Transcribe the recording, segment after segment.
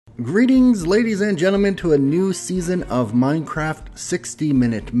Greetings, ladies and gentlemen, to a new season of Minecraft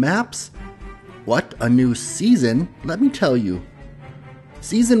 60-minute maps. What? A new season? Let me tell you.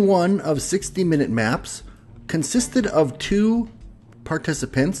 Season 1 of 60-minute maps consisted of 2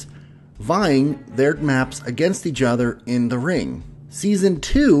 participants vying their maps against each other in the ring. Season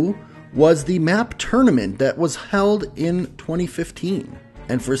 2 was the map tournament that was held in 2015.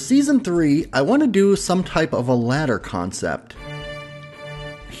 And for Season 3, I want to do some type of a ladder concept.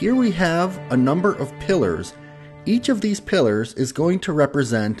 Here we have a number of pillars. Each of these pillars is going to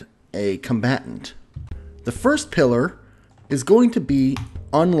represent a combatant. The first pillar is going to be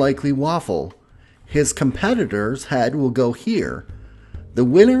UnlikelyWaffle. His competitor's head will go here. The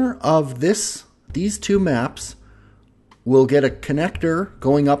winner of these 2 maps will get a connector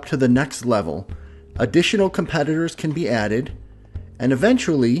going up to the next level. Additional competitors can be added, and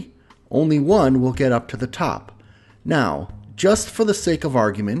eventually only one will get up to the top. Now, just for the sake of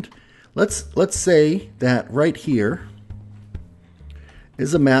argument, let's say that right here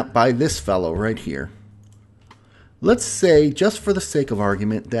is a map by this fellow right here. Let's say, just for the sake of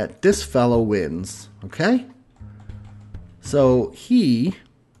argument, that this fellow wins, okay? So he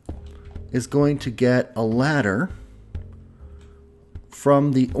is going to get a ladder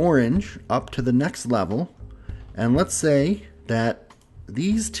from the orange up to the next level, and let's say that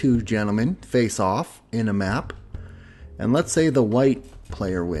these 2 gentlemen face off in a map. And let's say the white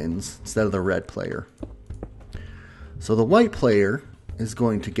player wins instead of the red player. So the white player is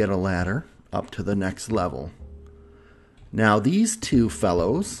going to get a ladder up to the next level. Now these 2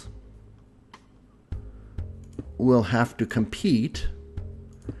 fellows will have to compete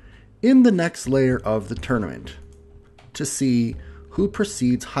in the next layer of the tournament to see who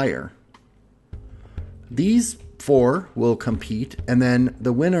proceeds higher. These 4 will compete, and then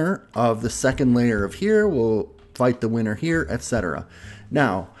the winner of the second layer of here will fight the winner here, etc.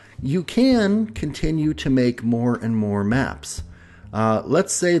 Now, you can continue to make more and more maps.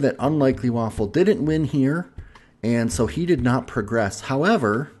 Let's say that UnlikelyWaffle didn't win here, and so he did not progress.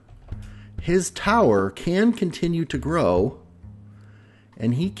 However, his tower can continue to grow,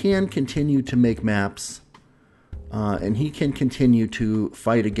 and he can continue to make maps, and he can continue to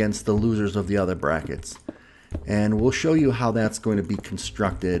fight against the losers of the other brackets. And we'll show you how that's going to be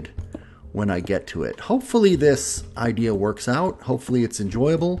constructed when I get to it. Hopefully this idea works out. Hopefully it's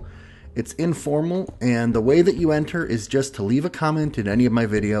enjoyable. It's informal, and the way that you enter is just to leave a comment in any of my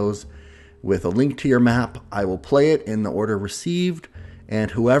videos with a link to your map. I will play it in the order received,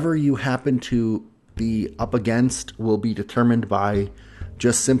 and whoever you happen to be up against will be determined by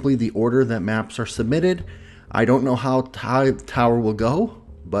just simply the order that maps are submitted. I don't know how the tower will go,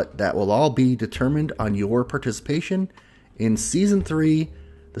 but that will all be determined on your participation in Season 3,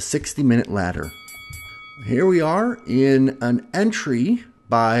 the 60-minute ladder. Here we are in an entry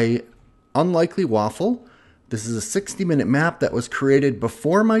by UnlikelyWaffle. This is a 60-minute map that was created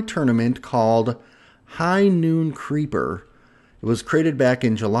before my tournament called High Noon Creeper. It was created back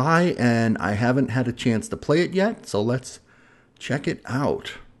in July, and I haven't had a chance to play it yet, so let's check it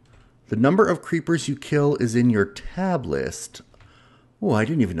out. The number of creepers you kill is in your tab list. Oh, I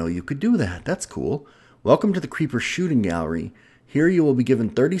didn't even know you could do that. That's cool. Welcome to the Creeper Shooting Gallery. Here you will be given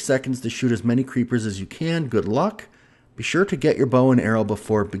 30 seconds to shoot as many creepers as you can. Good luck. Be sure to get your bow and arrow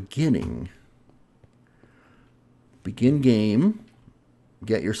before beginning. Begin game.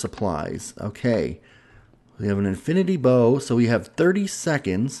 Get your supplies. Okay. We have an infinity bow, so we have 30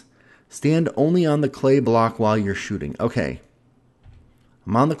 seconds. Stand only on the clay block while you're shooting. Okay.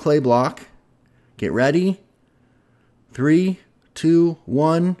 I'm on the clay block. Get ready. 3, 2,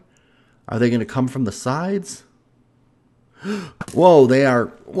 1. Are they going to come from the sides? Whoa, they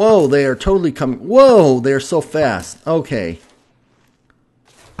are totally coming. Whoa, they're so fast. Okay.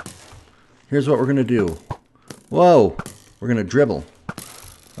 Here's what we're going to do. Whoa, we're going to dribble.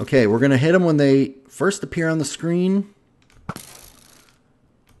 Okay, we're going to hit them when they first appear on the screen.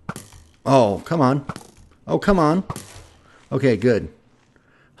 Oh, come on. Oh, come on. Okay, good.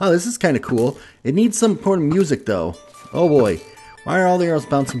 Oh, this is kind of cool. It needs some important music, though. Oh, boy. Why are all the arrows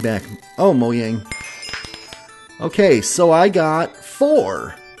bouncing back? Oh, Mojang. Okay, so I got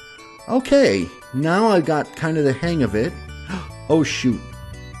 4. Okay, now I've got kind of the hang of it. Oh, shoot.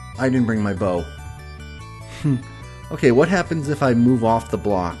 I didn't bring my bow. Okay, what happens if I move off the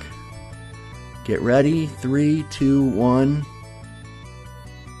block? Get ready. 3, 2, 1.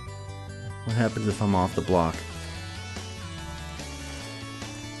 What happens if I'm off the block?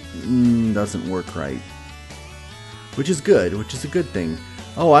 Doesn't work right. Which is good, which is a good thing.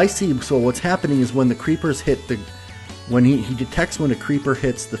 Oh, I see. So what's happening is when the creepers hit the... When he detects when a creeper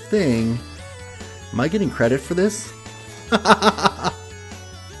hits the thing... Am I getting credit for this?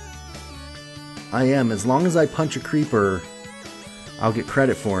 I am. As long as I punch a creeper, I'll get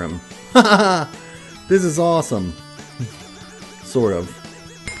credit for him. This is awesome. Sort of.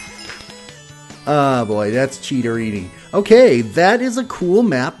 Ah, boy, that's cheater eating. Okay, that is a cool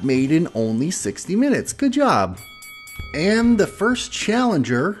map made in only 60 minutes. Good job. And the first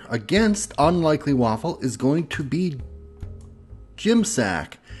challenger against UnlikelyWaffle is going to be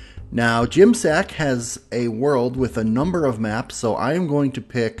Jimsack. Now, Jimsack has a world with a number of maps, so I am going to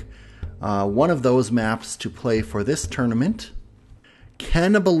pick one of those maps to play for this tournament.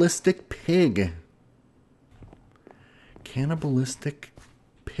 Cannibalistic Pig. Cannibalistic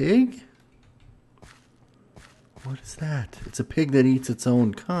Pig? What is that? It's a pig that eats its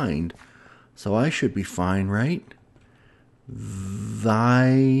own kind. So I should be fine, right?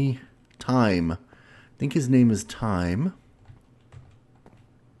 Thy Time. I think his name is Time.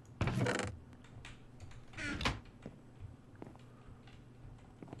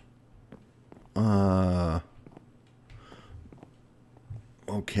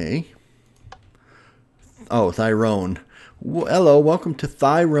 Okay. Oh, Tyrone. Hello, welcome to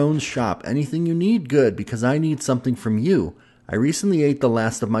Tyrone's shop. Anything you need? Good, because I need something from you. I recently ate the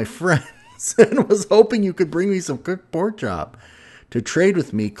last of my friends and was hoping you could bring me some cooked pork chop. To trade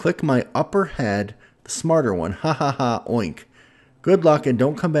with me, click my upper head, the smarter one. Ha ha ha, oink. Good luck and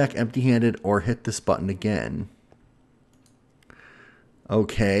don't come back empty-handed or hit this button again.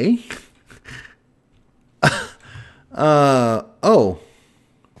 Okay. Oh.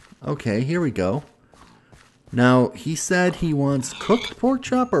 Okay, here we go. Now, he said he wants cooked pork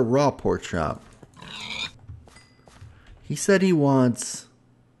chop or raw pork chop? He said he wants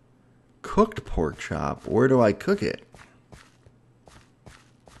cooked pork chop. Where do I cook it?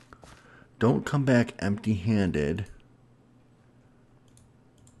 Don't come back empty-handed.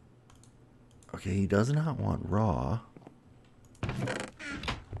 Okay, he does not want raw.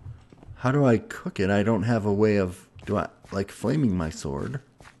 How do I cook it? I don't have a way of... Do I... Like flaming my sword.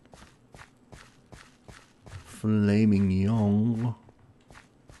 Flaming young.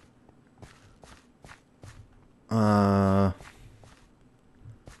 Don't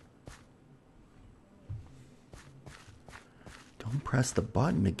press the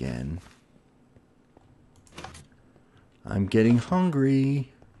button again. I'm getting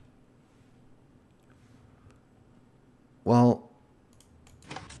hungry. Well,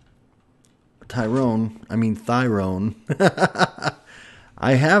 Tyrone.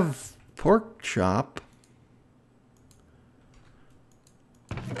 I have pork chop.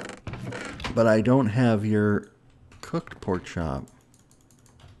 But I don't have your cooked pork chop.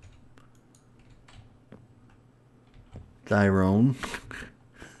 Tyrone.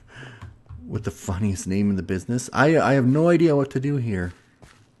 With the funniest name in the business. I have no idea what to do here.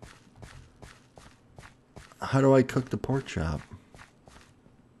 How do I cook the pork chop?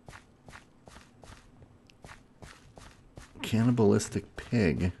 Cannibalistic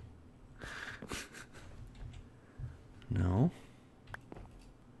Pig. No.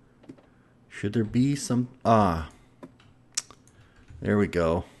 Should there be some... There we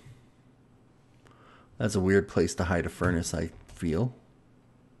go. That's a weird place to hide a furnace, I feel.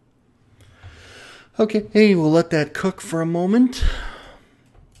 Okay, hey, we'll let that cook for a moment.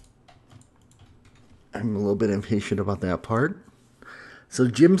 I'm a little bit impatient about that part. So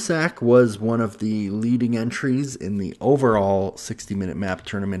Jimsack was one of the leading entries in the overall 60-minute map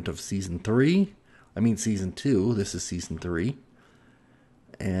tournament of Season 3. I mean Season 2. This is Season 3.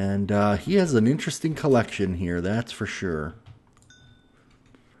 And he has an interesting collection here, that's for sure.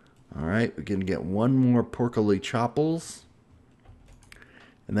 Alright, we're going to get one more porkily chopples.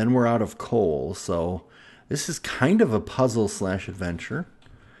 And then we're out of coal, so this is kind of a puzzle/adventure.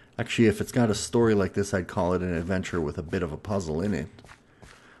 Actually, if it's got a story like this, I'd call it an adventure with a bit of a puzzle in it.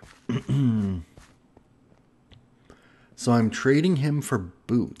 So I'm trading him for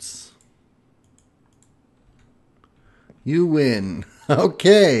boots. You win.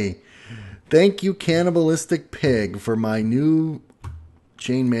 Okay. Thank you, Cannibalistic Pig, for my new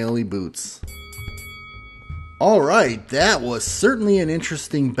chainmail-y boots. Alright, that was certainly an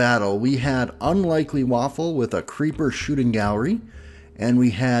interesting battle. We had UnlikelyWaffle with a creeper shooting gallery, and we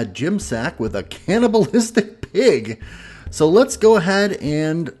had Jimsack with a cannibalistic pig. So let's go ahead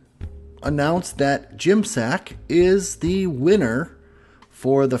and announce that Jimsack is the winner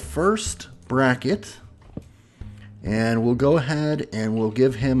for the first bracket. And we'll go ahead and we'll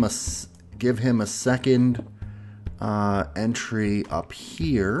give him a second entry up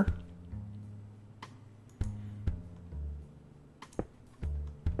here.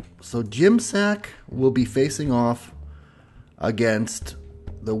 So Jimsack will be facing off against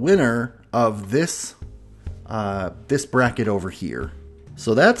the winner of this this bracket over here.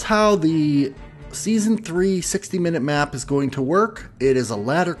 So that's how the Season 3 60-minute map is going to work. It is a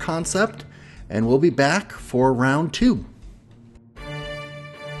ladder concept, and we'll be back for round 2.